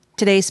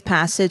Today's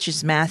passage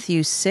is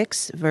Matthew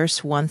 6,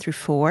 verse 1 through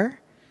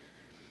 4.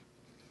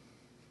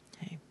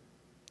 Okay.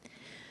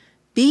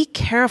 Be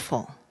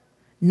careful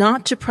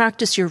not to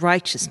practice your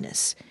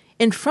righteousness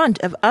in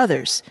front of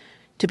others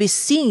to be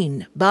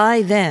seen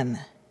by them.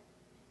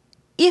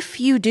 If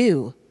you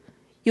do,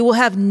 you will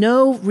have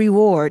no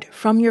reward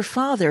from your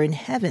Father in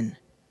heaven.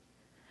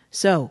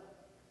 So,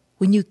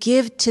 when you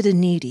give to the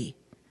needy,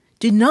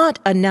 do not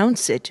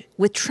announce it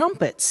with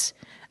trumpets,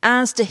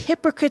 as the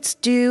hypocrites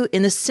do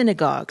in the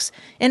synagogues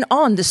and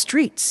on the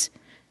streets,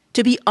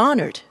 to be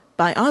honored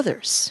by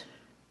others.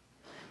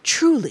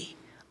 Truly,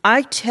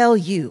 I tell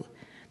you,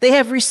 they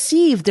have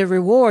received their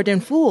reward in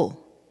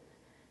full.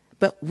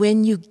 But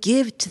when you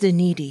give to the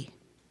needy,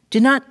 do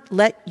not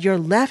let your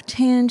left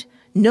hand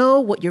know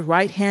what your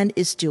right hand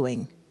is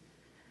doing,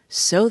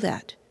 so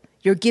that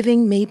your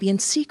giving may be in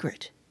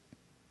secret.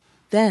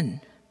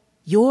 Then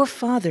your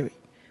Father,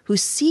 who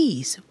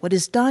sees what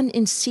is done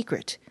in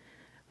secret,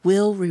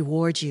 will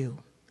reward you.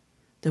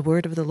 The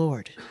word of the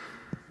Lord.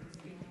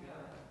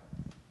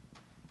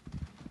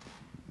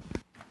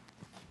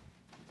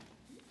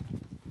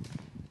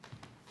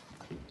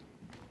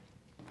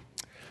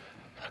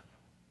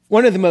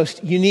 One of the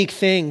most unique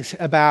things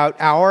about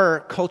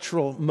our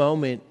cultural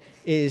moment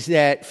is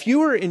that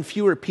fewer and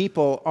fewer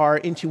people are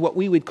into what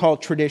we would call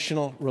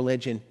traditional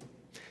religion.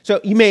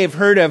 So you may have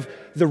heard of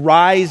the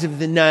rise of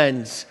the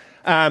nuns.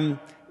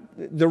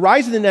 The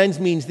rise of the nuns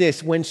means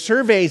this: when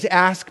surveys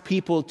ask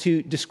people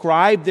to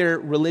describe their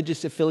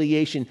religious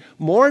affiliation,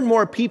 more and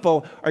more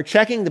people are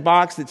checking the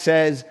box that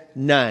says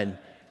none,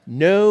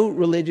 no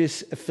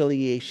religious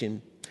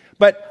affiliation.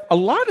 But a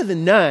lot of the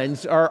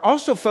nuns are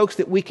also folks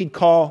that we could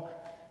call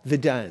the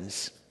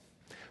duns.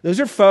 Those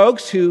are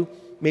folks who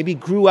maybe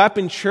grew up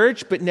in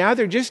church, but now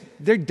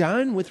they're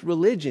done with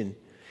religion.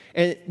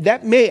 And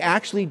that may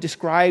actually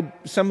describe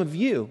some of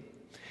you.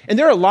 And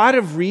there are a lot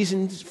of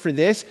reasons for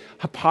this: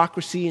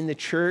 hypocrisy in the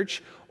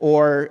church,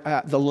 or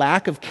the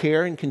lack of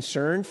care and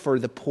concern for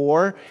the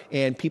poor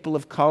and people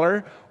of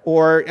color,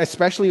 or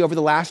especially over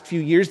the last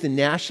few years, the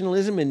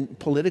nationalism and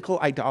political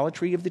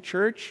idolatry of the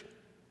church.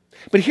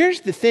 But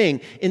here's the thing.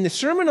 In the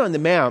Sermon on the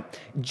Mount,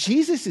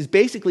 Jesus is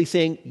basically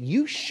saying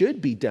you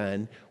should be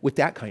done with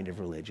that kind of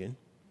religion.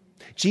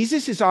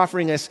 Jesus is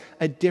offering us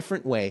a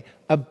different way,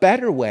 a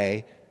better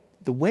way,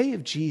 the way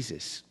of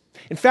Jesus.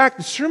 In fact,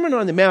 the Sermon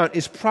on the Mount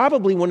is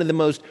probably one of the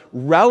most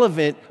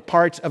relevant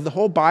parts of the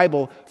whole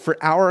Bible for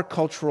our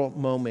cultural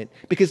moment.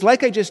 Because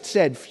like I just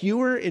said,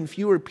 fewer and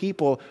fewer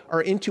people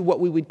are into what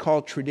we would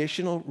call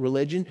traditional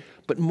religion,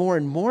 but more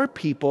and more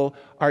people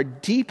are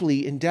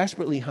deeply and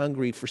desperately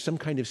hungry for some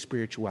kind of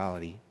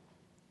spirituality,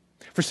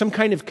 for some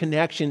kind of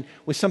connection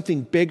with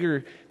something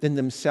bigger than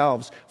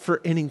themselves, for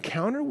an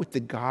encounter with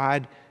the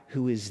God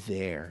who is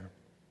there.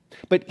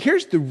 But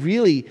here's the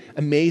really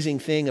amazing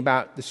thing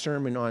about the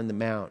Sermon on the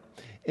Mount.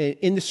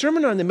 In the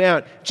Sermon on the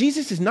Mount,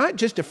 Jesus is not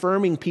just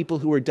affirming people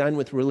who are done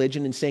with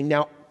religion and saying,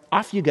 now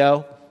off you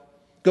go.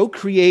 Go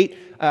create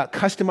a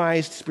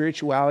customized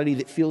spirituality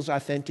that feels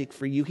authentic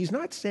for you. He's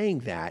not saying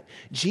that.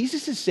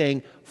 Jesus is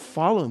saying,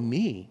 follow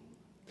me.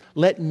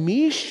 Let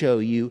me show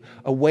you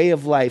a way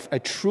of life, a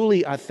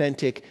truly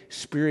authentic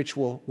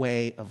spiritual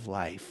way of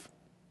life.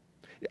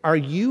 Are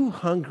you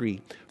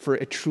hungry for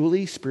a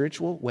truly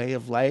spiritual way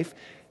of life?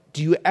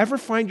 Do you ever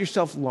find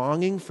yourself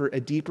longing for a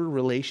deeper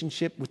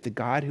relationship with the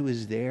God who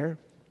is there?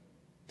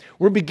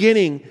 We're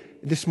beginning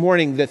this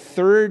morning the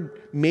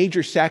third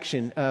major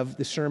section of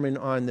the Sermon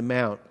on the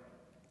Mount.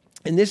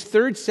 In this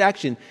third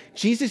section,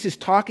 Jesus is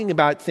talking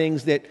about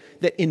things that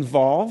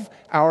involve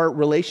our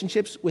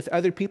relationships with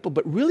other people,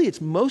 but really it's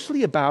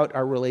mostly about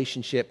our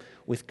relationship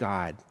with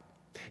God.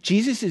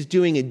 Jesus is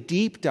doing a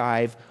deep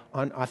dive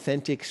on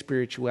authentic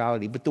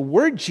spirituality, but the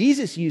word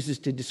Jesus uses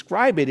to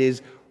describe it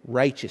is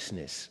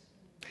righteousness.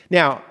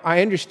 Now,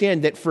 I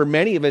understand that for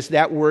many of us,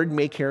 that word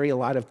may carry a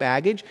lot of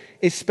baggage,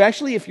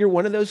 especially if you're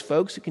one of those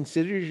folks who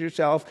considers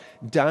yourself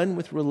done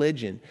with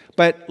religion.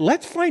 But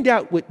let's find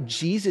out what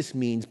Jesus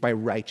means by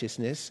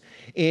righteousness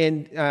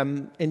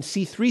and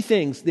see three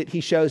things that he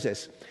shows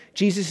us.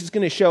 Jesus is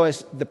going to show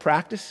us the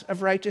practice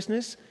of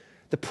righteousness,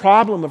 the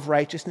problem of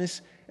righteousness,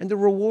 and the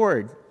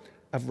reward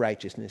of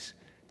righteousness.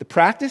 The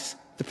practice,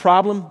 the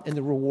problem, and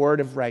the reward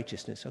of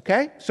righteousness,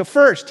 okay? So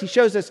first, he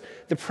shows us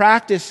the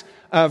practice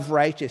of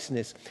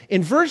righteousness.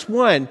 In verse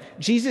 1,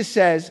 Jesus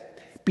says,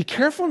 be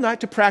careful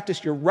not to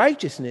practice your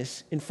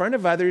righteousness in front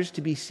of others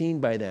to be seen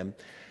by them.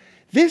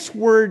 This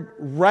word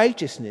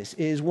righteousness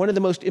is one of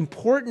the most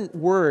important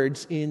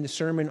words in the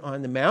Sermon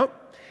on the Mount.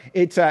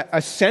 It's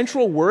a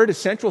central word, a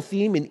central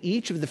theme in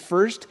each of the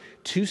first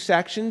two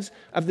sections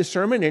of the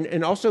sermon,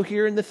 and also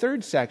here in the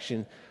third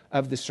section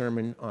of the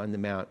Sermon on the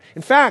Mount.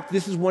 In fact,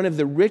 this is one of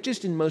the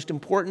richest and most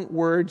important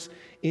words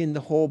in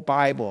the whole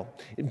Bible.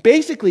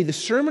 Basically, the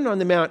Sermon on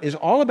the Mount is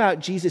all about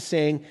Jesus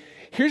saying,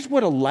 here's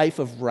what a life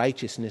of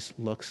righteousness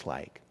looks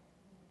like.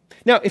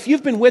 Now, if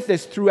you've been with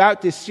us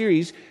throughout this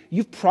series,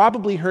 you've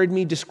probably heard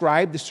me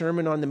describe the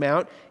Sermon on the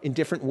Mount in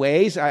different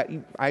ways.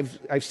 I've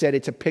said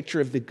it's a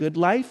picture of the good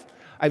life.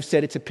 I've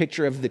said it's a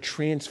picture of the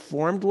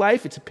transformed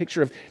life. It's a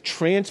picture of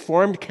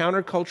transformed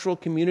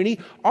countercultural community.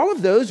 All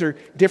of those are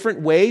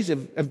different ways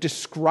of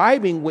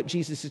describing what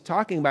Jesus is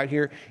talking about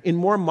here in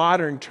more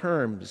modern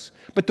terms.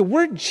 But the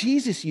word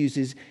Jesus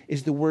uses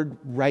is the word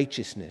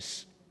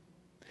righteousness.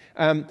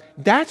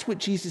 That's what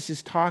Jesus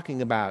is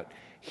talking about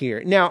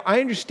here. Now,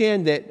 I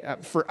understand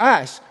that for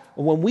us,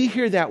 when we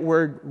hear that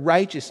word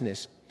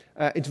righteousness,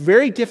 it's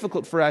very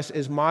difficult for us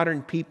as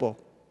modern people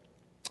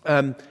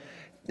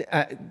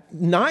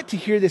not to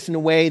hear this in a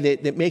way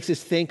that makes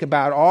us think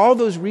about all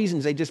those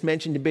reasons I just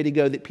mentioned a bit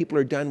ago that people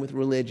are done with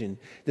religion,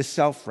 the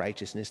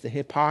self-righteousness, the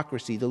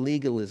hypocrisy, the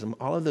legalism,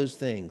 all of those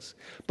things.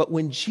 But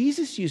when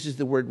Jesus uses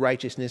the word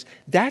righteousness,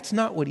 that's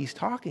not what he's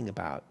talking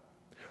about.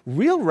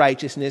 Real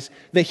righteousness,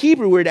 the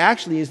Hebrew word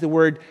actually is the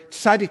word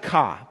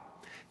tzadikah.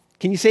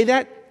 Can you say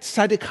that?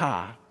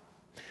 Tzadikah.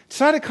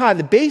 Tzadikah,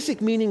 the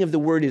basic meaning of the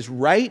word is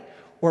right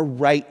or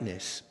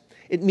rightness.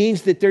 It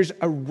means that there's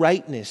a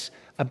rightness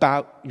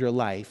about your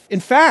life. In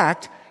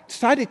fact,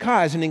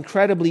 tzadikah is an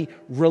incredibly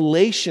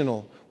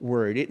relational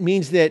word. It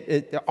means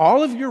that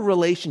all of your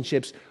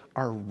relationships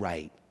are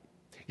right.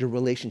 Your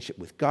relationship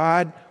with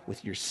God,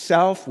 with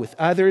yourself, with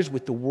others,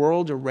 with the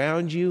world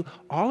around you,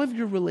 all of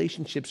your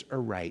relationships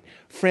are right.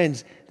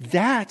 Friends,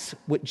 that's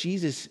what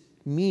Jesus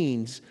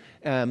means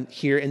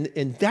here,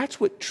 and that's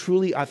what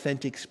truly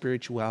authentic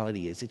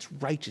spirituality is. It's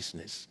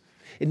righteousness.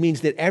 It means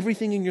that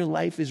everything in your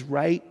life is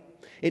right.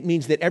 It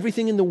means that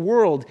everything in the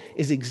world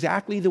is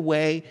exactly the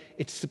way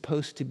it's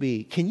supposed to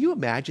be. Can you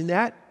imagine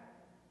that?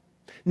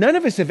 None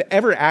of us have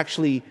ever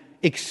actually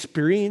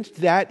experienced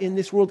that in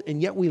this world,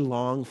 and yet we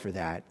long for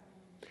that.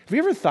 Have you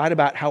ever thought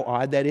about how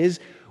odd that is?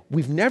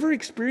 We've never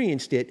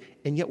experienced it,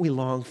 and yet we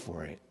long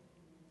for it.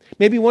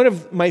 Maybe one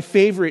of my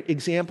favorite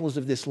examples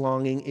of this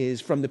longing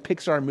is from the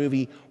Pixar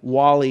movie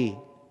WALL-E.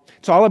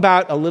 It's all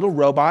about a little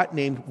robot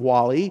named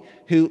Wall-E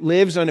who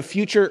lives on a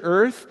future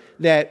Earth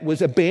that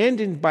was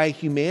abandoned by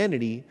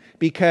humanity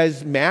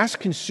because mass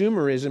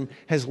consumerism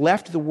has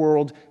left the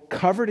world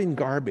covered in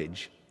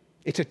garbage.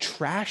 It's a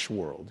trash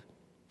world.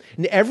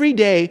 And every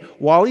day,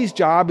 Wall-E's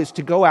job is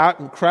to go out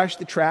and crush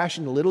the trash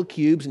into little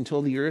cubes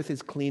until the Earth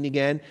is clean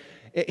again.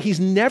 He's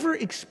never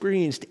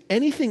experienced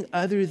anything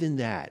other than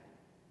that.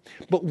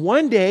 But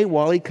one day,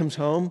 Wall-E comes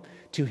home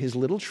to his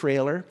little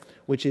trailer,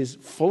 which is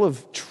full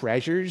of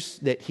treasures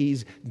that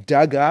he's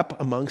dug up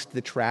amongst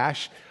the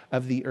trash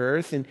of the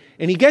earth. And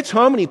he gets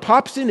home and he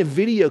pops in a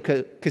video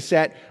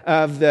cassette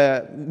of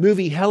the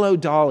movie Hello,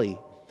 Dolly.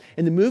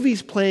 And the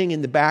movie's playing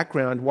in the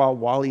background while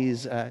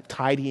Wall-E's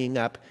tidying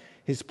up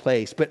his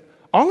place. But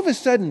all of a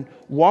sudden,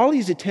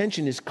 Wall-E's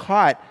attention is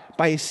caught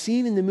by a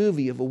scene in the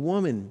movie of a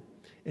woman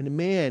and a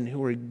man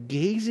who are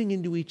gazing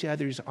into each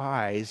other's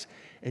eyes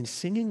and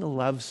singing a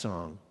love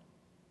song.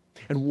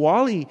 And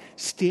Wall-E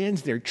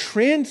stands there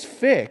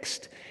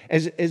transfixed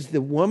as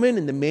the woman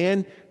and the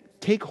man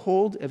take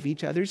hold of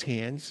each other's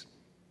hands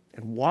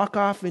and walk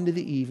off into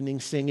the evening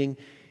singing,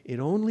 "It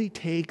only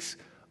takes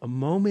a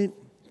moment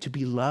to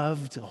be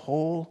loved a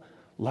whole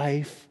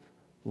life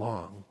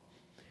long."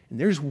 And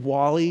there's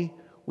Wall-E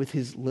with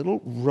his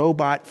little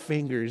robot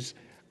fingers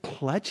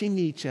clutching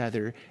each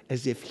other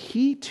as if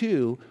he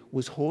too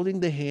was holding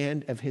the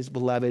hand of his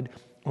beloved,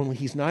 only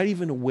he's not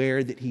even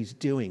aware that he's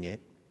doing it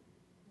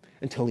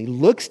until he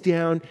looks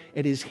down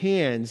at his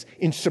hands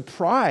in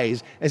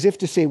surprise as if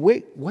to say,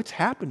 "Wait, what's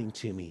happening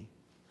to me?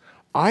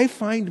 I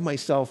find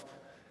myself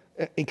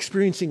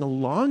experiencing a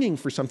longing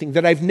for something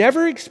that I've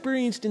never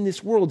experienced in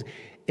this world,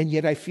 and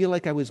yet I feel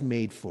like I was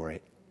made for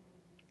it."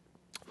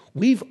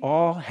 We've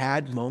all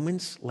had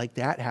moments like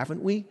that,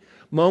 haven't we?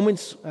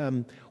 Moments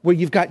where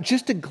you've got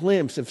just a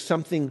glimpse of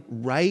something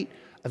right,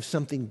 of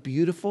something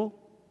beautiful,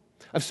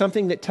 of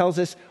something that tells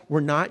us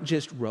we're not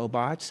just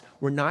robots,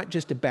 we're not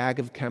just a bag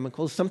of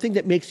chemicals, something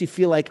that makes you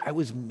feel like I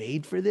was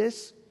made for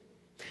this.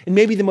 And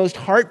maybe the most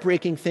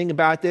heartbreaking thing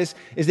about this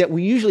is that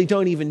we usually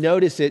don't even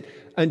notice it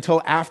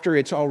until after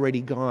it's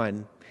already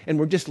gone. And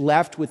we're just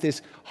left with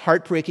this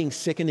heartbreaking,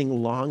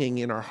 sickening longing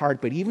in our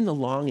heart. But even the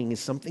longing is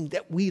something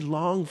that we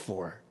long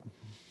for.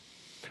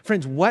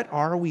 Friends, what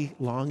are we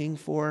longing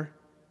for?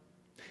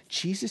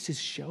 Jesus is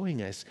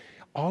showing us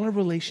all our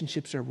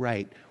relationships are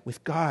right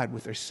with God,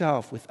 with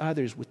ourselves, with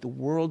others, with the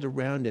world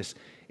around us.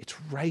 It's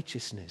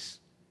righteousness.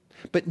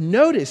 But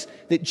notice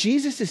that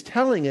Jesus is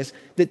telling us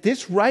that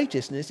this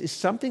righteousness is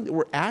something that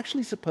we're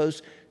actually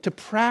supposed to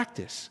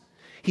practice.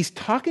 He's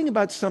talking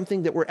about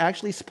something that we're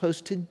actually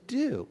supposed to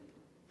do.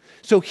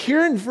 So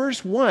here in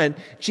verse 1,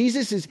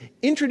 Jesus is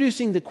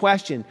introducing the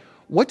question,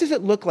 what does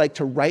it look like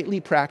to rightly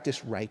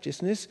practice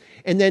righteousness?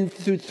 And then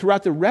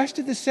throughout the rest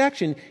of the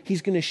section,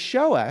 he's going to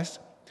show us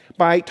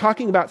by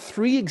talking about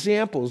 3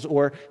 examples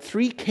or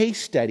 3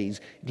 case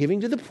studies: giving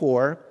to the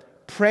poor,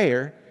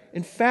 prayer,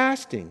 and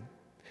fasting.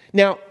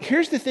 Now,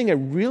 here's the thing I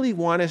really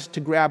want us to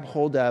grab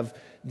hold of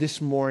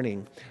this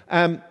morning.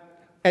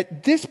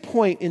 At this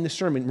point in the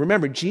sermon,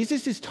 remember,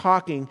 Jesus is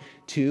talking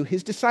to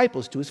his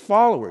disciples, to his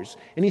followers.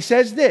 And he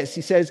says this,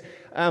 he says,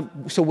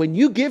 so when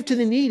you give to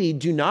the needy,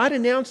 do not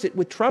announce it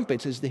with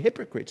trumpets as the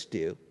hypocrites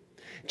do.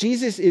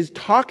 Jesus is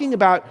talking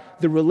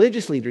about the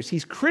religious leaders.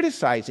 He's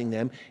criticizing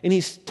them, and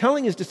he's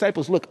telling his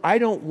disciples, look, I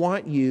don't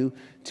want you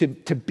to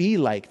be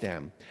like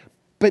them.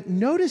 But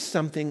notice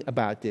something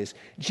about this.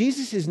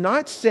 Jesus is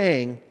not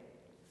saying,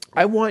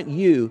 I want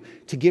you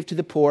to give to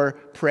the poor,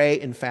 pray,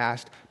 and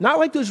fast. Not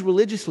like those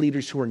religious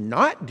leaders who are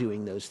not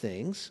doing those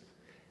things.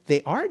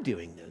 They are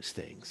doing those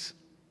things.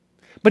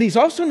 But he's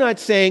also not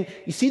saying,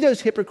 you see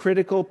those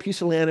hypocritical,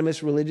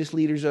 pusillanimous religious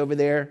leaders over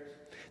there?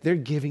 They're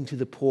giving to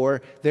the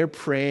poor, they're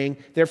praying,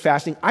 they're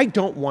fasting. I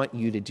don't want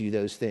you to do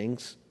those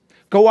things.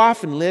 Go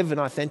off and live an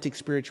authentic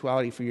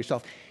spirituality for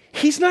yourself.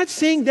 He's not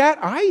saying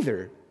that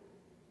either.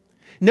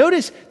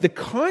 Notice the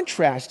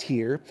contrast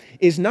here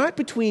is not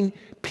between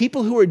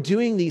people who are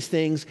doing these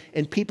things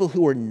and people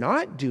who are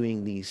not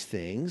doing these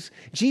things.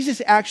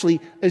 Jesus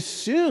actually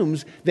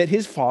assumes that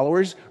his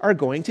followers are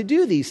going to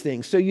do these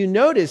things. So you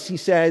notice he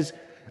says,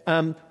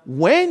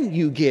 when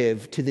you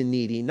give to the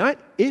needy, not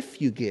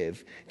if you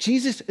give.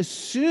 Jesus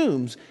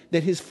assumes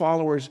that his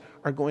followers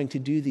are going to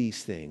do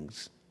these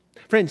things.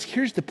 Friends,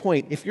 here's the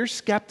point. If you're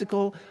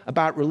skeptical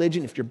about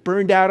religion, if you're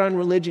burned out on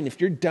religion,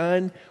 if you're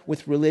done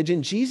with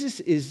religion, Jesus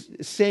is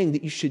saying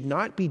that you should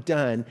not be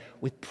done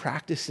with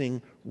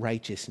practicing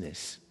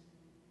righteousness.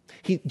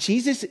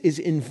 Jesus is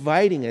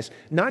inviting us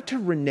not to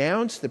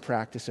renounce the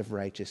practice of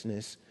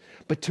righteousness,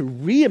 but to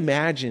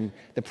reimagine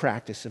the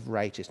practice of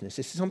righteousness.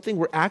 This is something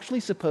we're actually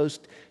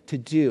supposed to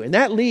do. And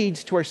that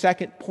leads to our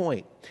second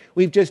point.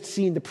 We've just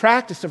seen the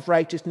practice of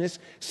righteousness.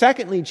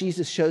 Secondly,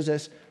 Jesus shows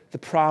us the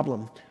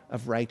problem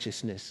of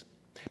righteousness.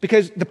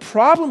 Because the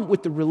problem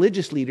with the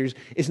religious leaders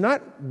is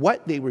not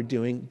what they were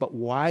doing, but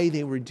why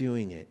they were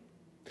doing it.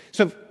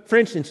 So, for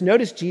instance,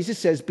 notice Jesus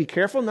says, be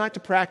careful not to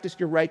practice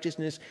your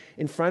righteousness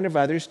in front of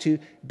others to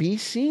be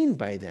seen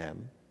by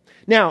them.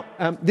 Now,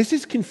 this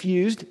has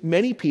confused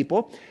many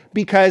people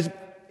because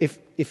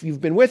if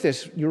you've been with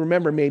us, you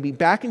remember maybe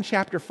back in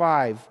chapter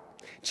 5,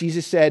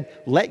 Jesus said,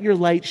 let your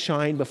light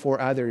shine before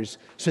others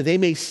so they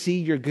may see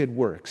your good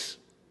works.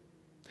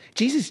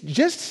 Jesus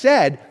just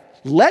said,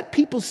 let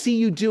people see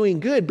you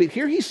doing good, but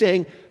here he's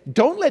saying,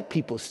 don't let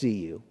people see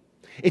you.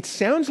 It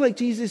sounds like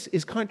Jesus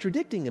is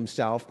contradicting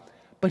himself,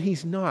 but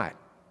he's not.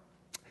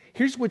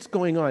 Here's what's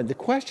going on. The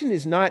question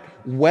is not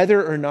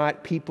whether or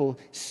not people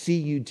see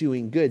you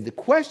doing good. The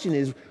question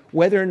is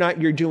whether or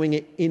not you're doing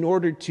it in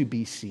order to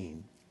be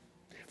seen.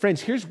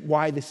 Friends, here's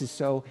why this is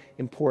so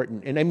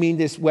important. And I mean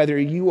this whether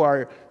you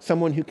are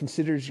someone who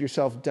considers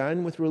yourself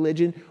done with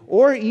religion,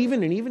 or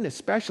even, and even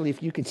especially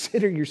if you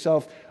consider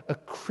yourself a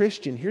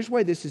Christian. Here's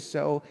why this is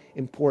so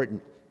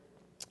important.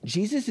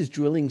 Jesus is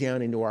drilling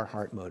down into our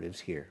heart motives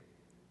here.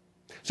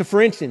 So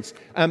for instance,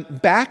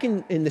 back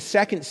in the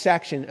second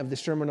section of the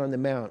Sermon on the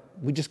Mount,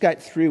 we just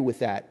got through with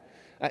that.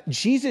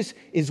 Jesus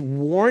is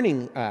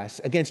warning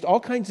us against all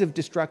kinds of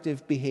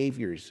destructive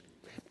behaviors,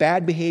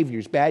 bad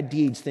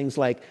deeds, things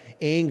like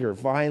anger,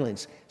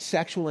 violence,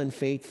 sexual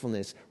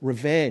unfaithfulness,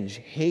 revenge,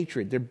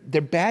 hatred.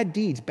 They're bad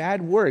deeds,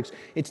 bad works.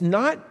 It's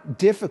not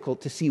difficult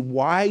to see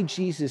why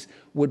Jesus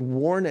would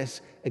warn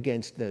us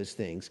against those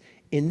things.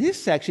 In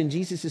this section,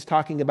 Jesus is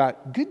talking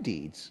about good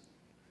deeds,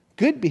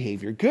 good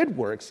behavior, good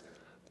works,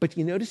 but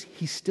you notice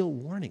he's still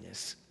warning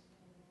us.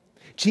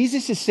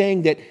 Jesus is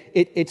saying that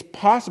it's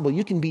possible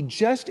you can be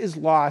just as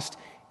lost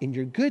in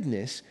your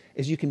goodness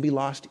as you can be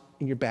lost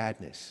in your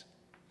badness.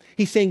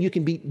 He's saying you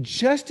can be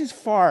just as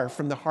far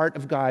from the heart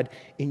of God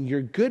in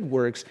your good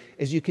works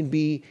as you can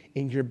be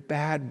in your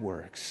bad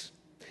works.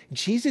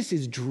 Jesus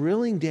is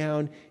drilling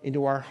down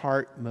into our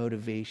heart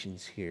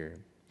motivations here.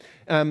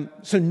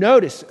 So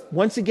notice,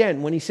 once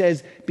again, when he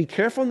says, be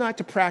careful not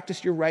to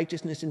practice your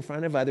righteousness in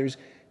front of others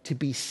to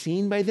be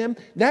seen by them,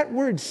 that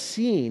word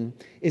seen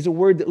is a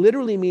word that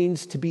literally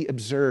means to be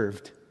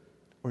observed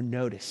or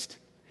noticed.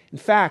 In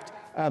fact,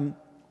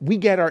 we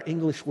get our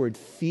English word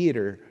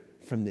theater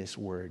from this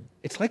word.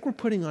 It's like we're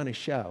putting on a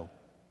show.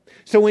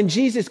 So when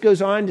Jesus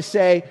goes on to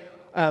say,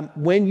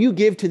 when you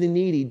give to the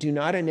needy, do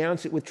not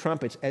announce it with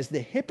trumpets, as the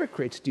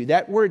hypocrites do.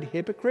 That word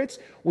hypocrites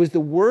was the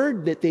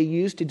word that they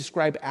used to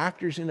describe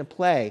actors in a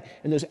play,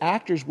 and those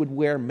actors would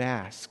wear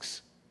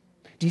masks.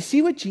 Do you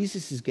see what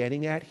Jesus is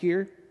getting at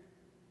here?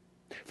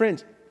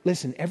 Friends,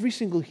 listen, every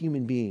single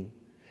human being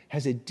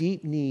has a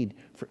deep need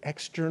for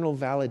external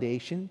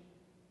validation,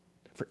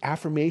 for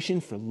affirmation,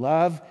 for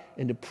love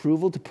and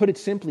approval. To put it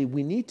simply,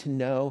 we need to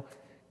know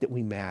that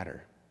we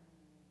matter.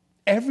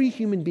 Every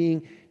human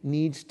being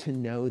needs to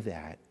know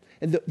that.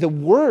 And the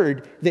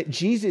word that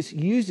Jesus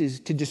uses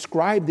to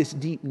describe this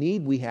deep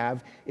need we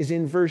have is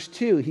in verse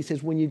 2. He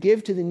says, when you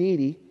give to the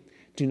needy,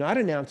 do not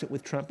announce it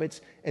with trumpets,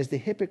 as the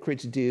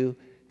hypocrites do,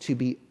 to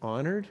be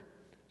honored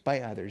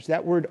by others.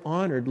 That word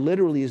honored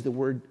literally is the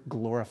word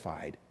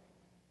glorified.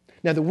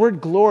 Now, the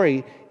word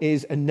glory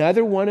is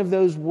another one of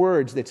those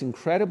words that's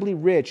incredibly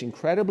rich,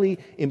 incredibly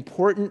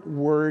important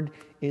word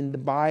in the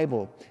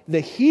Bible. The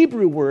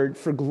Hebrew word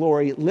for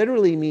glory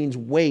literally means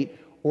weight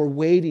or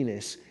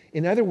weightiness.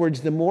 In other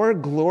words, the more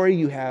glory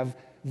you have,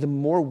 the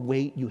more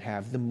weight you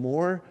have, the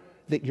more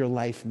that your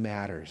life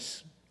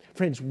matters.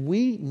 Friends,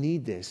 we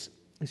need this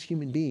as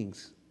human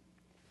beings.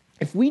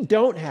 If we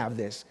don't have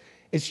this,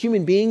 as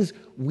human beings,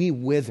 we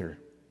wither.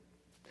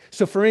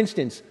 So for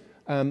instance,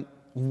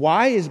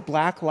 why is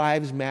Black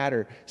Lives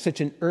Matter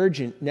such an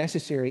urgent,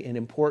 necessary, and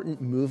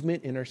important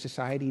movement in our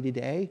society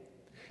today?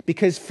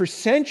 Because for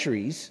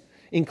centuries,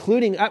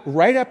 including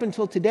right up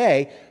until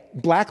today,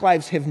 Black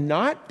lives have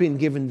not been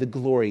given the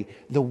glory,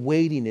 the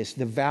weightiness,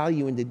 the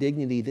value, and the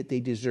dignity that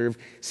they deserve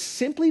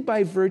simply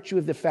by virtue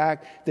of the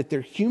fact that they're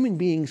human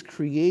beings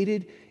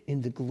created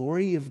in the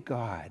glory of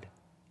God.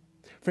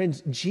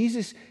 Friends,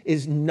 Jesus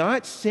is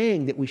not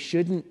saying that we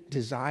shouldn't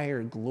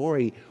desire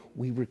glory.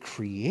 We were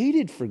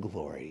created for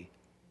glory.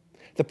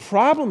 The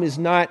problem is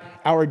not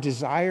our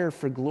desire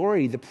for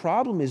glory. The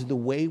problem is the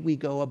way we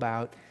go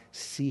about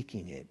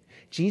seeking it.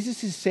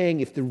 Jesus is saying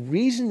if the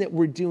reason that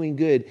we're doing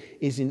good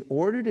is in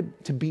order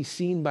to be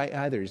seen by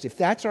others, if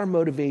that's our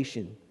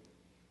motivation,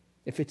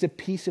 if it's a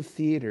piece of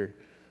theater,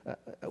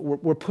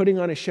 we're putting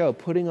on a show,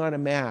 putting on a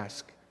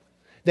mask,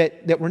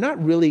 that we're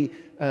not really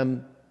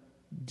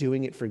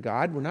doing it for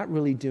God, we're not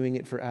really doing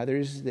it for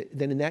others,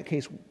 then in that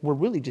case, we're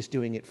really just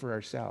doing it for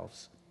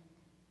ourselves.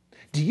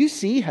 Do you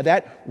see how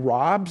that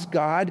robs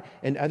God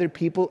and other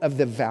people of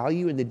the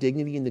value and the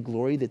dignity and the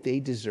glory that they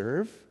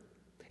deserve?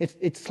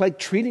 It's like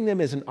treating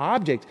them as an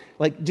object,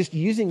 like just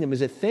using them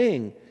as a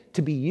thing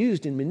to be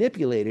used and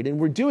manipulated. And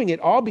we're doing it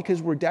all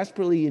because we're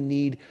desperately in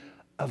need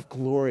of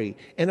glory.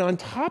 And on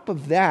top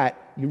of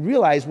that, you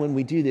realize when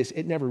we do this,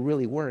 it never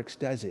really works,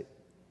 does it?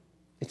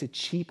 It's a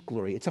cheap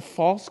glory. It's a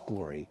false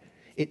glory.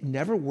 It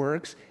never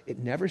works. It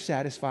never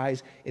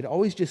satisfies. It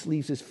always just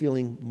leaves us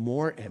feeling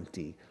more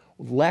empty,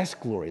 less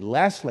glory,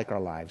 less like our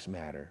lives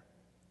matter.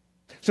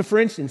 So for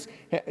instance,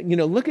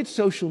 look at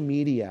social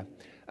media.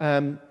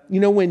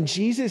 When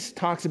Jesus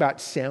talks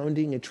about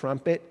sounding a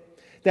trumpet,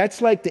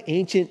 that's like the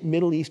ancient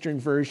Middle Eastern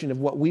version of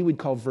what we would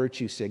call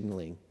virtue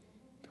signaling,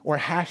 or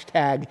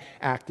hashtag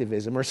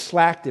activism, or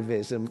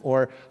slacktivism,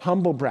 or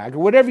humble brag, or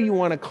whatever you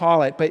want to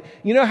call it. But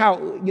you know how,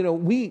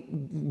 we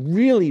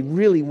really,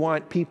 really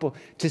want people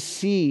to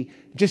see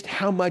just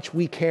how much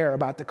we care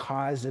about the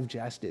cause of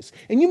justice.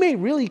 And you may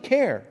really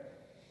care.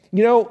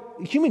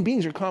 Human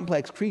beings are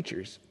complex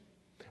creatures.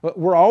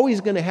 We're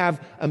always going to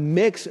have a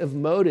mix of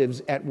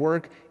motives at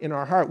work in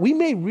our heart. We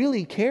may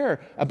really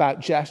care about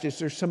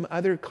justice or some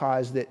other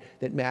cause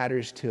that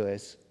matters to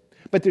us.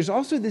 But there's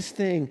also this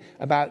thing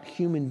about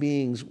human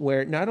beings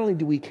where not only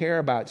do we care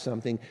about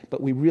something, but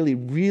we really,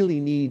 really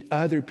need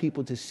other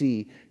people to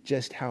see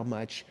just how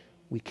much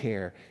we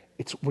care.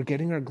 We're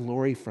getting our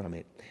glory from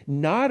it.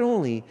 Not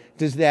only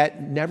does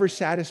that never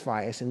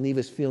satisfy us and leave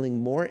us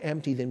feeling more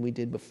empty than we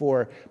did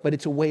before, but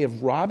it's a way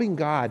of robbing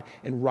God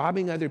and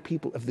robbing other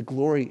people of the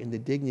glory and the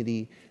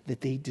dignity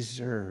that they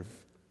deserve.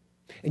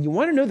 And you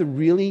want to know the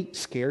really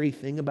scary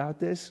thing about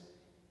this?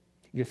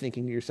 You're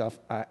thinking to yourself,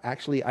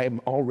 actually, I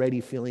am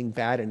already feeling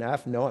bad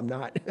enough. No, I'm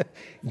not.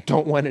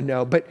 Don't want to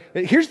know. But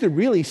here's the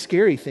really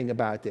scary thing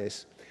about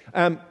this.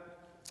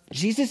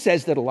 Jesus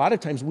says that a lot of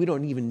times we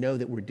don't even know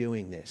that we're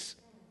doing this.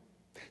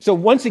 So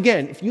once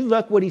again, if you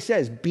look what he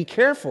says, be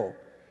careful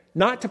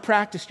not to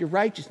practice your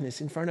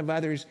righteousness in front of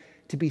others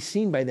to be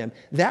seen by them.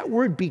 That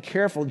word, be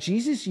careful,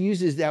 Jesus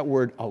uses that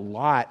word a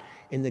lot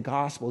in the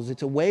Gospels.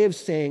 It's a way of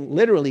saying,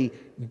 literally,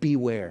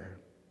 beware.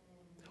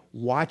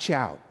 Watch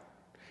out.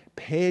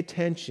 Pay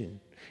attention.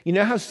 You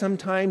know how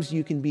sometimes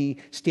you can be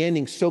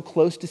standing so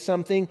close to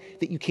something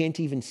that you can't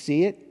even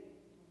see it?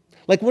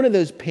 Like one of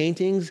those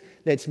paintings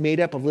that's made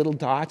up of little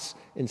dots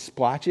and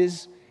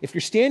splotches. If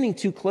you're standing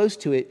too close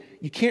to it,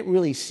 you can't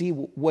really see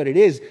what it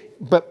is.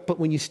 But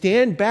when you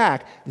stand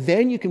back,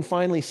 then you can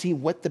finally see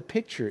what the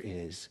picture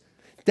is.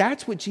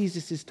 That's what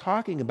Jesus is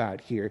talking about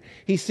here.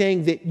 He's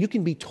saying that you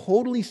can be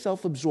totally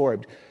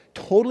self-absorbed,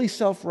 totally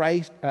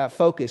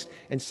self-focused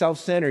and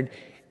self-centered,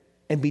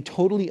 and be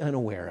totally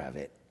unaware of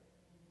it.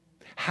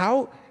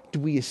 How do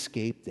we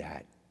escape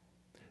that?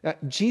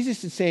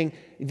 Jesus is saying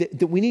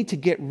that we need to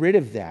get rid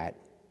of that.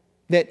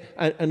 That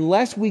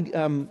unless we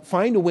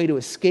find a way to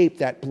escape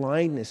that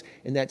blindness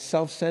and that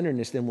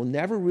self-centeredness, then we'll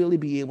never really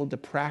be able to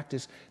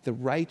practice the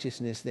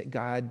righteousness that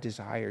God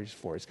desires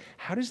for us.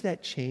 How does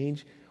that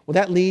change? Well,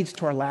 that leads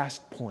to our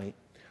last point.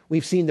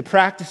 We've seen the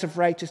practice of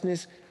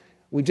righteousness.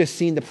 We've just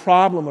seen the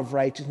problem of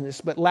righteousness.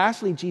 But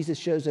lastly, Jesus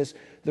shows us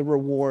the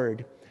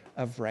reward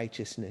of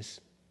righteousness.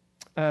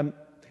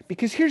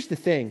 Because here's the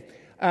thing.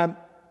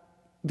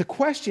 The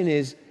question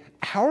is,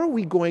 how are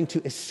we going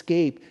to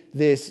escape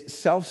this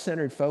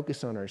self-centered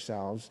focus on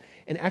ourselves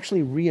and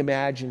actually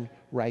reimagine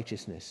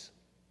righteousness?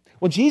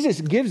 Well,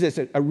 Jesus gives us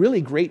a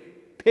really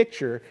great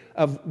picture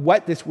of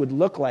what this would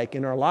look like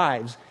in our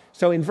lives.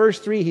 So in verse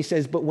 3, he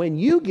says, "But when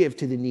you give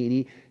to the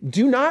needy,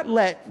 do not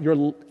let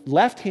your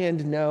left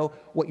hand know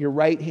what your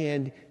right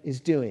hand is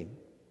doing."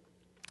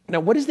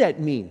 Now, what does that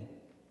mean?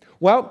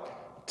 Well,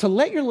 to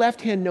let your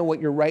left hand know what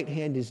your right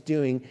hand is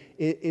doing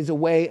is a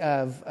way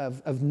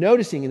of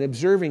noticing and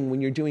observing when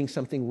you're doing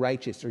something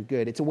righteous or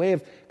good. It's a way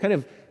of kind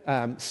of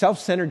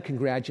self-centered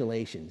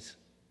congratulations.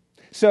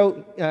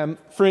 So,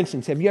 for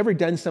instance, have you ever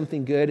done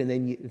something good and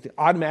then you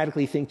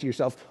automatically think to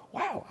yourself,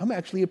 wow, I'm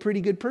actually a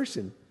pretty good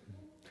person?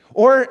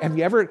 Or have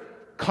you ever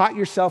caught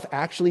yourself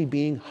actually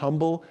being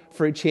humble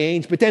for a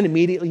change, but then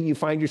immediately you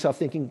find yourself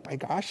thinking, by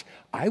gosh,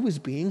 I was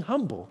being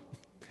humble.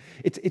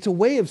 It's a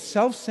way of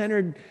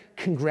self-centered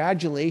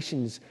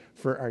congratulations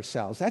for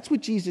ourselves. That's what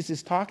Jesus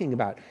is talking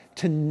about.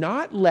 To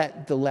not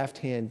let the left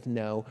hand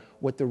know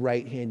what the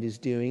right hand is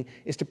doing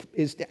is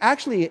to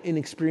actually an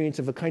experience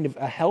of a kind of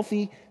a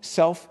healthy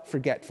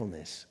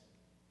self-forgetfulness.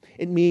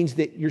 It means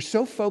that you're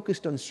so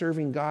focused on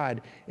serving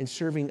God and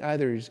serving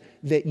others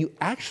that you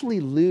actually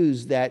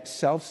lose that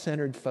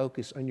self-centered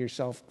focus on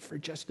yourself for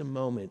just a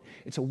moment.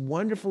 It's a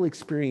wonderful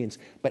experience.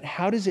 But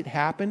how does it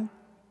happen?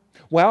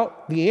 Well,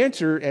 the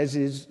answer, as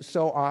is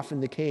so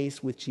often the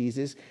case with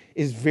Jesus,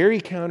 is very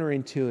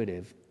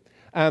counterintuitive.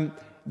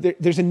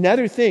 There's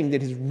another thing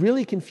that has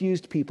really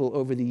confused people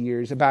over the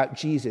years about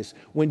Jesus.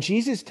 When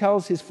Jesus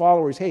tells his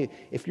followers, hey,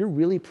 if you're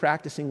really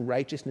practicing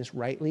righteousness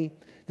rightly,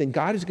 then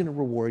God is going to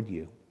reward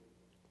you.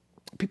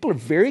 People are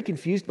very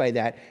confused by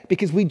that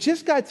because we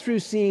just got through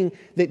seeing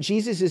that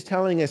Jesus is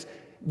telling us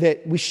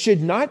that we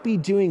should not be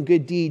doing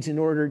good deeds in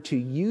order to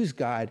use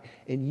God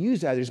and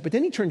use others. But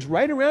then he turns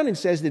right around and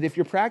says that if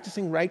you're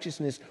practicing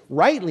righteousness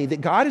rightly,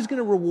 that God is going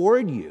to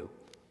reward you.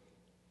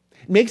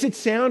 It makes it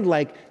sound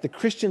like the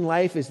Christian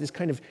life is this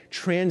kind of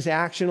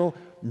transactional,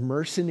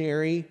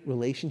 mercenary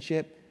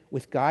relationship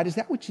with God. Is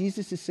that what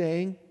Jesus is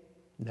saying?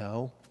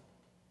 No.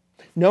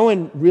 No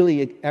one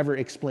really ever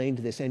explained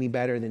this any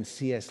better than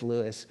C.S.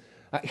 Lewis.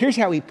 Here's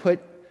how he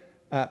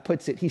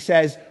puts it. He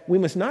says, we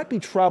must not be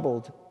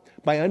troubled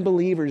by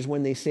unbelievers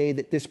when they say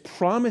that this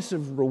promise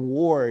of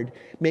reward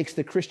makes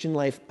the Christian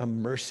life a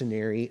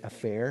mercenary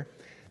affair.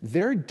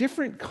 There are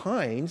different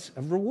kinds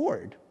of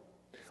reward.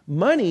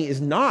 Money is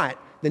not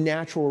the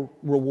natural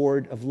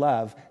reward of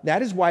love.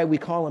 That is why we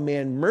call a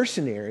man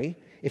mercenary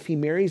if he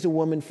marries a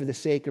woman for the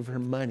sake of her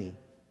money.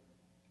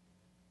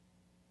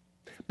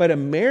 But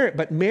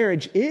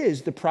marriage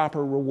is the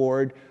proper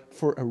reward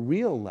for a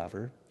real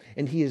lover,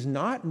 and he is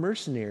not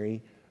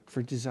mercenary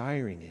for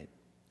desiring it.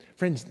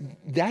 Friends,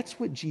 that's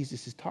what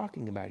Jesus is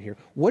talking about here.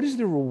 What is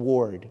the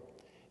reward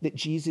that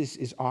Jesus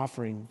is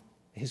offering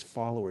his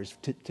followers,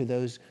 to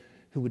those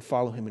who would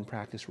follow him and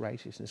practice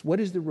righteousness? What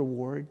is the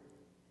reward?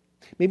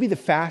 Maybe the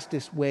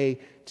fastest way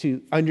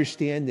to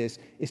understand this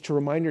is to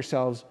remind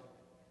ourselves,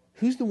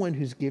 who's the one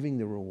who's giving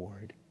the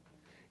reward?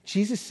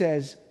 Jesus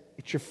says,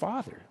 it's your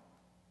Father.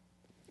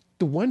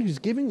 The one who's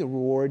giving the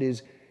reward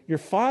is your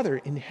Father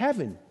in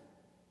heaven.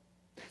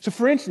 So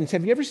for instance,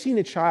 have you ever seen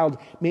a child,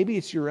 maybe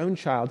it's your own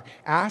child,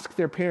 ask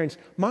their parents,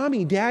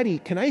 Mommy, Daddy,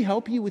 can I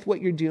help you with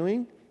what you're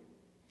doing?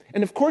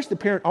 And of course the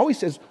parent always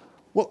says,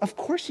 well, of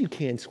course you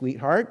can,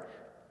 sweetheart.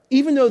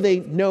 Even though they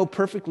know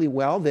perfectly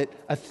well that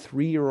a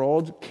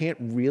 3-year-old can't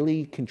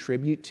really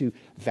contribute to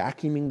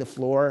vacuuming the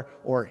floor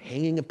or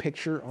hanging a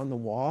picture on the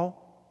wall.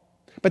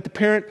 But the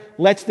parent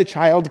lets the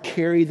child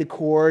carry the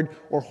cord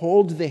or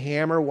hold the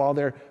hammer while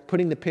they're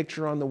putting the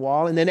picture on the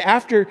wall. And then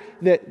after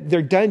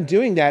they're done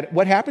doing that,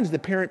 what happens? The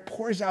parent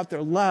pours out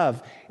their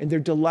love and their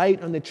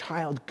delight on the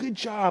child. Good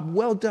job,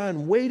 well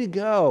done, way to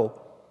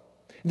go.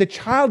 The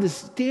child is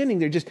standing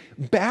there just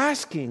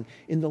basking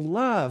in the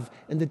love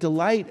and the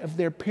delight of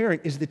their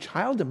parent. Is the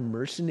child a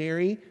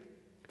mercenary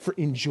for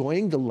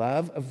enjoying the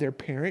love of their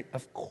parent?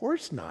 Of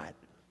course not.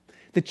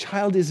 The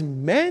child is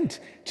meant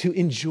to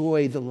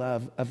enjoy the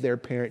love of their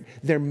parent.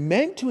 They're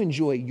meant to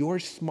enjoy your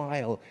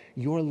smile,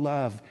 your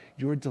love,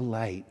 your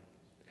delight.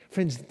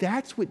 Friends,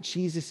 that's what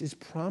Jesus is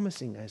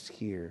promising us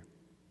here.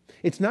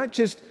 It's not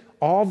just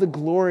all the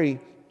glory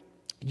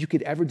you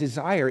could ever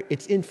desire.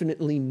 It's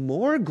infinitely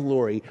more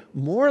glory,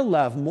 more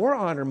love, more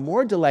honor,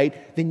 more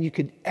delight than you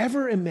could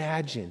ever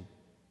imagine.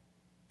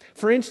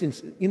 For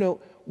instance,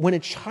 when a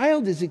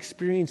child is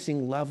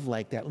experiencing love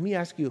like that, let me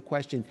ask you a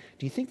question.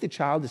 Do you think the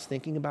child is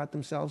thinking about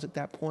themselves at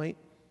that point?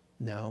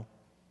 No.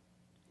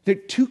 They're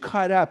too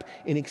caught up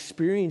in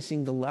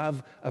experiencing the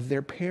love of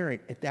their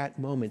parent at that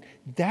moment.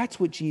 That's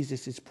what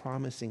Jesus is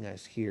promising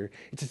us here.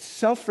 It's a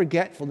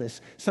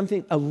self-forgetfulness,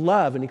 a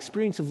love, an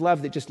experience of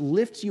love that just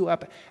lifts you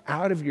up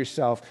out of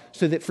yourself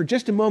so that for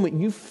just a moment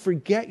you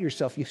forget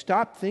yourself. You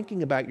stop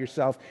thinking about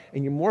yourself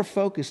and you're more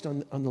focused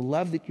on the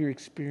love that you're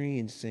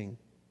experiencing.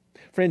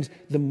 Friends,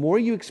 the more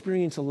you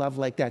experience a love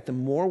like that, the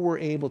more we're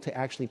able to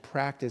actually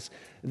practice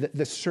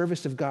the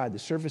service of God, the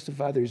service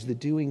of others, the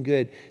doing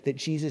good that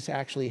Jesus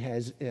actually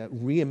has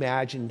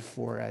reimagined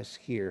for us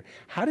here.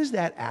 How does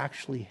that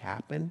actually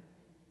happen?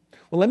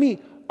 Well, let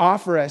me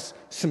offer us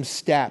some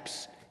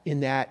steps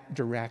in that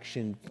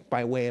direction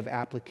by way of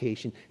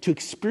application. To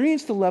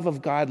experience the love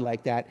of God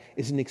like that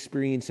is an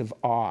experience of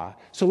awe.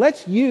 So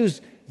let's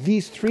use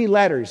these 3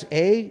 letters,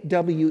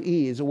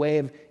 A-W-E, as a way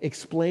of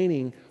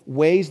explaining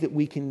ways that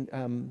we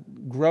can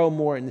grow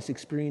more in this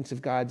experience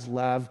of God's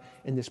love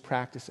and this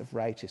practice of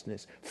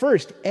righteousness.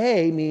 First,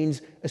 A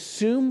means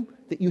assume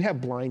that you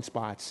have blind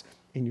spots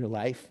in your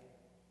life.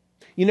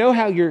 You know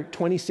how your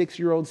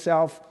 26-year-old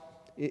self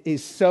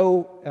is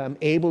so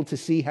able to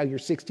see how your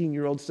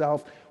 16-year-old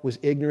self was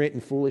ignorant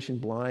and foolish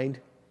and blind?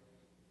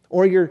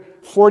 Or your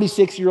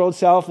 46-year-old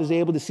self is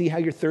able to see how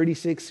your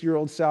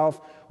 36-year-old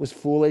self was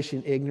foolish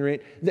and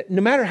ignorant.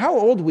 No matter how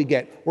old we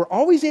get, we're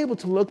always able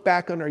to look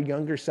back on our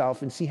younger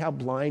self and see how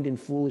blind and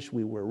foolish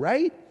we were,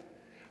 right?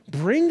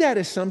 Bring that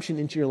assumption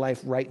into your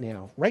life right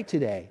now, right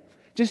today.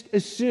 Just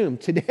assume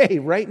today,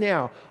 right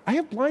now, I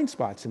have blind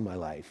spots in my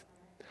life.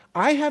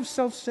 I have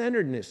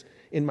self-centeredness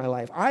in my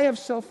life. I have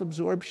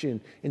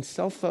self-absorption and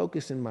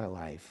self-focus in my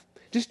life.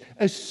 Just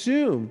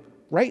assume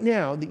right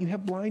now that you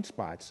have blind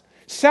spots.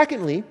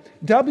 Secondly,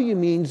 W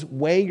means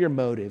weigh your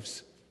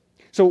motives.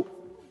 So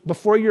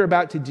before you're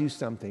about to do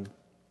something,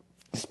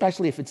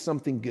 especially if it's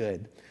something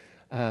good,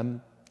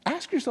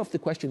 ask yourself the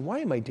question, why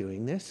am I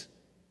doing this?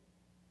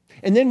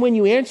 And then when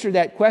you answer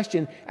that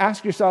question,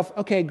 ask yourself,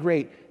 okay,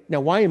 great,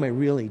 now why am I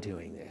really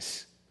doing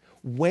this?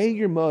 Weigh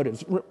your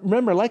motives.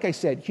 Remember, like I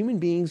said, human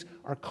beings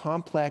are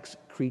complex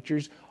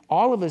creatures.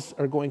 All of us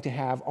are going to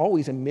have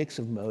always a mix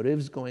of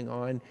motives going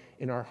on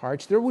in our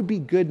hearts. There would be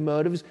good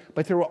motives,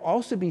 but there will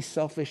also be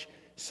selfish,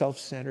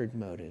 self-centered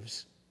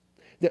motives.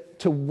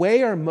 To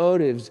weigh our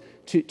motives,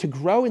 to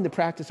grow in the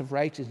practice of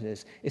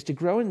righteousness, is to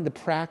grow in the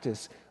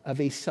practice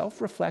of a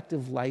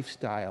self-reflective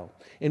lifestyle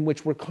in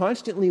which we're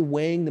constantly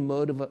weighing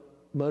the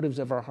motives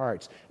of our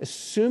hearts,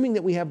 assuming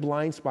that we have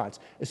blind spots,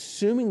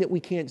 assuming that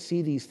we can't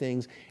see these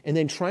things, and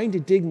then trying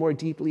to dig more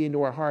deeply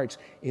into our hearts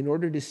in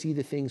order to see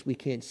the things we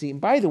can't see. And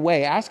by the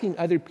way, asking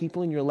other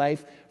people in your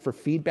life for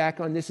feedback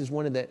on this is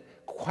one of the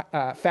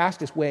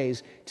fastest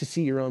ways to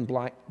see your own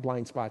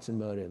blind spots and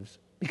motives.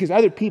 Because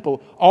other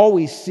people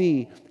always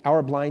see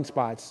our blind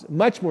spots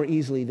much more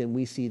easily than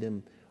we see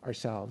them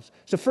ourselves.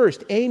 So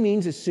first, A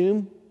means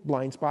assume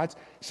blind spots.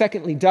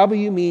 Secondly,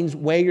 W means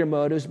weigh your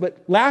motives.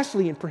 But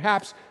lastly, and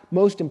perhaps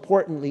most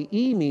importantly,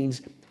 E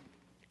means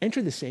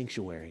enter the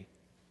sanctuary.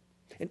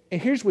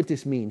 And here's what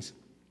this means.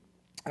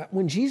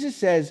 When Jesus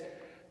says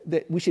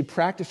that we should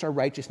practice our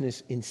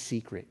righteousness in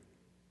secret,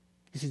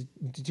 he says,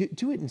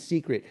 do it in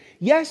secret.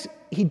 Yes,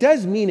 he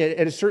does mean it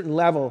at a certain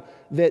level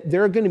that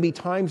there are going to be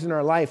times in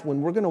our life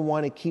when we're going to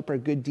want to keep our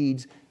good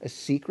deeds a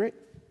secret.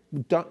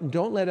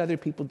 Don't let other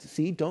people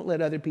see. Don't let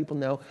other people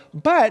know.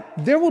 But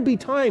there will be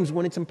times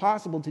when it's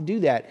impossible to do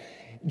that.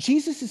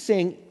 Jesus is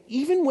saying,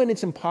 even when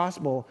it's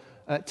impossible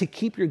to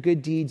keep your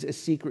good deeds a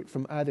secret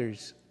from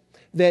others,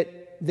 that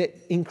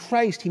in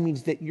Christ, he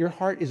means that your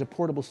heart is a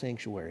portable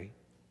sanctuary.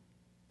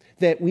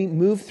 That we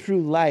move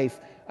through life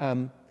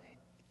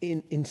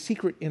in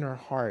secret in our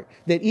heart.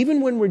 That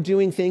even when we're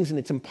doing things and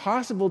it's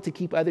impossible to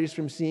keep others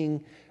from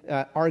seeing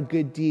our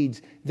good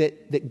deeds,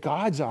 that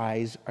God's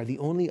eyes are the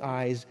only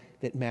eyes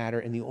that matter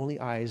and the only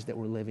eyes that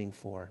we're living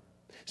for.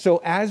 So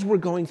as we're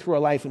going through our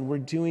life and we're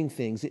doing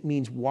things, it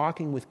means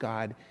walking with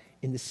God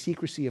in the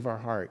secrecy of our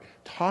heart,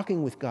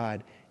 talking with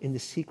God in the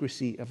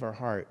secrecy of our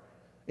heart,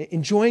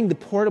 enjoying the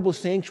portable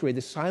sanctuary,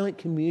 the silent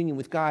communion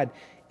with God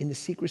in the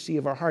secrecy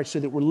of our hearts, so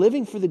that we're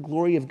living for the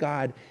glory of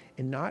God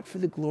and not for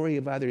the glory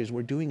of others.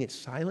 We're doing it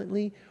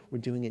silently, we're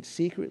doing it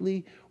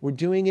secretly, we're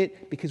doing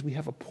it because we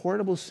have a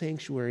portable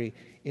sanctuary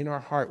in our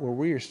heart where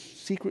we are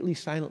secretly,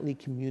 silently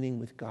communing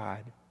with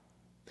God.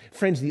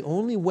 Friends, the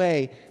only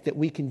way that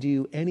we can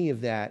do any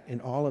of that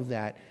and all of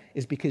that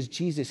is because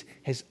Jesus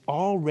has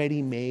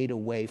already made a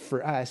way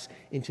for us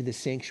into the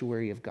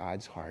sanctuary of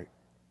God's heart.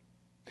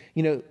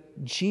 You know,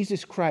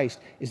 Jesus Christ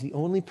is the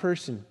only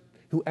person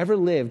who ever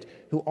lived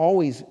who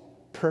always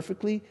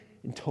perfectly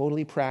and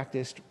totally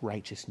practiced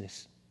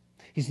righteousness.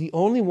 He's the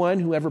only one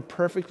who ever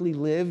perfectly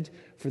lived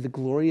for the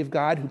glory of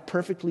God, who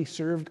perfectly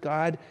served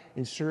God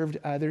and served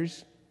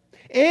others.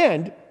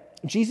 And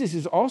Jesus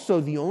is also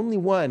the only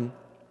one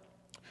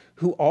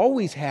who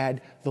always had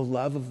the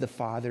love of the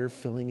Father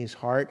filling his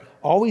heart,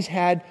 always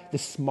had the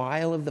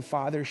smile of the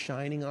Father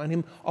shining on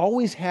him,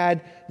 always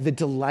had the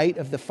delight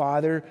of the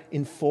Father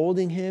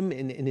enfolding him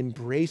and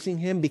embracing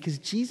him, because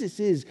Jesus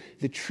is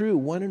the true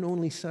one and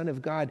only Son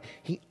of God.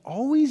 He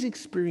always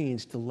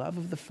experienced the love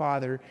of the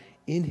Father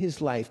in his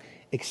life,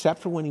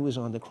 except for when he was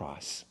on the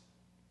cross.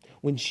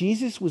 When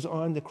Jesus was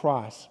on the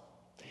cross,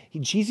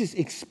 Jesus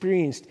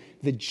experienced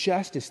the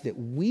justice that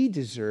we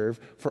deserve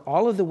for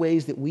all of the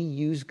ways that we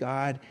use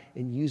God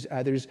and use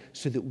others,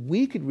 so that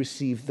we could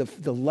receive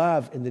the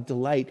love and the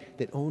delight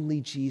that only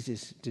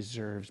Jesus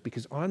deserves.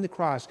 Because on the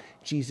cross,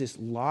 Jesus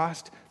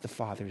lost the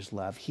Father's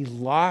love. He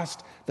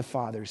lost the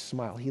Father's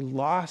smile. He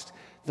lost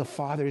the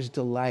Father's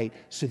delight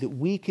so that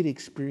we could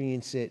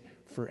experience it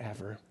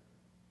forever.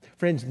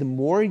 Friends, the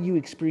more you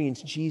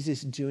experience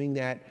Jesus doing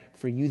that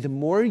for you, the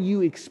more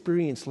you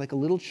experience, like a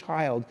little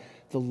child,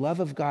 the love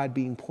of God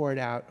being poured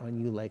out on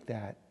you like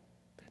that.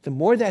 The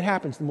more that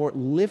happens, the more it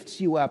lifts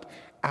you up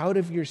out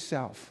of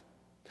yourself,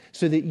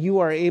 so that you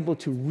are able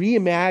to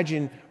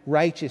reimagine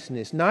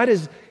righteousness, not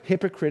as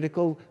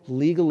hypocritical,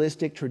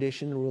 legalistic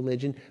tradition and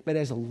religion, but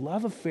as a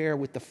love affair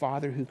with the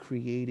Father who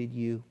created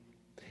you,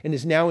 and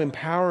is now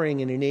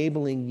empowering and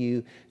enabling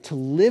you to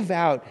live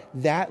out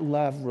that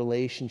love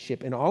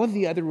relationship and all of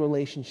the other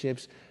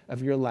relationships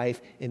of your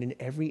life and in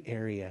every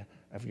area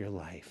of your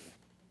life.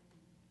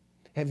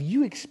 Have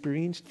you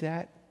experienced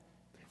that?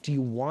 Do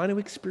you want to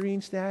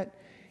experience that?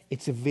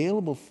 It's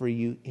available for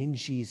you in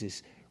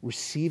Jesus.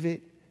 Receive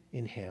it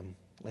in him.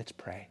 Let's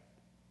pray.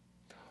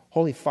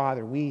 Holy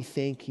Father, we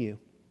thank you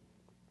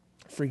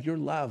for your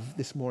love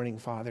this morning,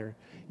 Father.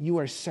 You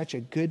are such a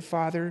good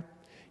Father.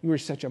 You are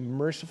such a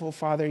merciful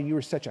Father. You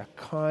are such a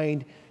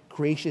kind,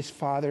 gracious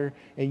Father.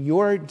 And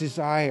your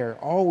desire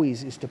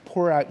always is to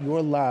pour out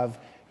your love,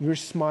 your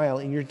smile,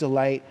 and your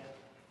delight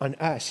on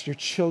us, your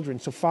children.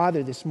 So,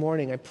 Father, this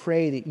morning I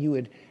pray that you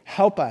would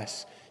help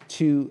us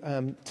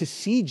to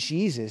see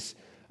Jesus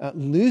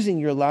losing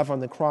your love on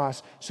the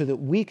cross so that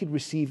we could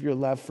receive your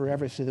love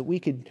forever, so that we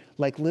could,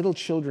 like little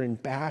children,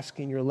 bask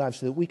in your love,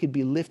 so that we could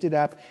be lifted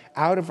up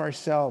out of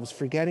ourselves,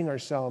 forgetting our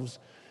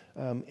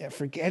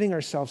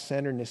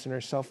self-centeredness and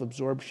our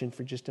self-absorption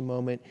for just a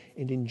moment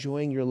and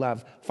enjoying your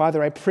love.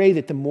 Father, I pray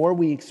that the more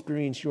we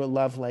experience your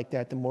love like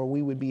that, the more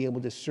we would be able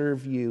to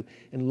serve you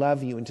and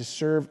love you and to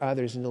serve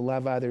others and to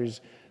love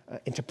others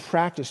and to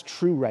practice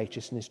true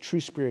righteousness, true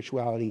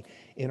spirituality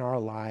in our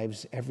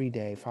lives every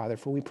day, Father.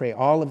 For we pray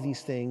all of these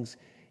things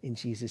in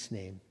Jesus'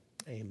 name.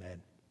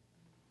 Amen.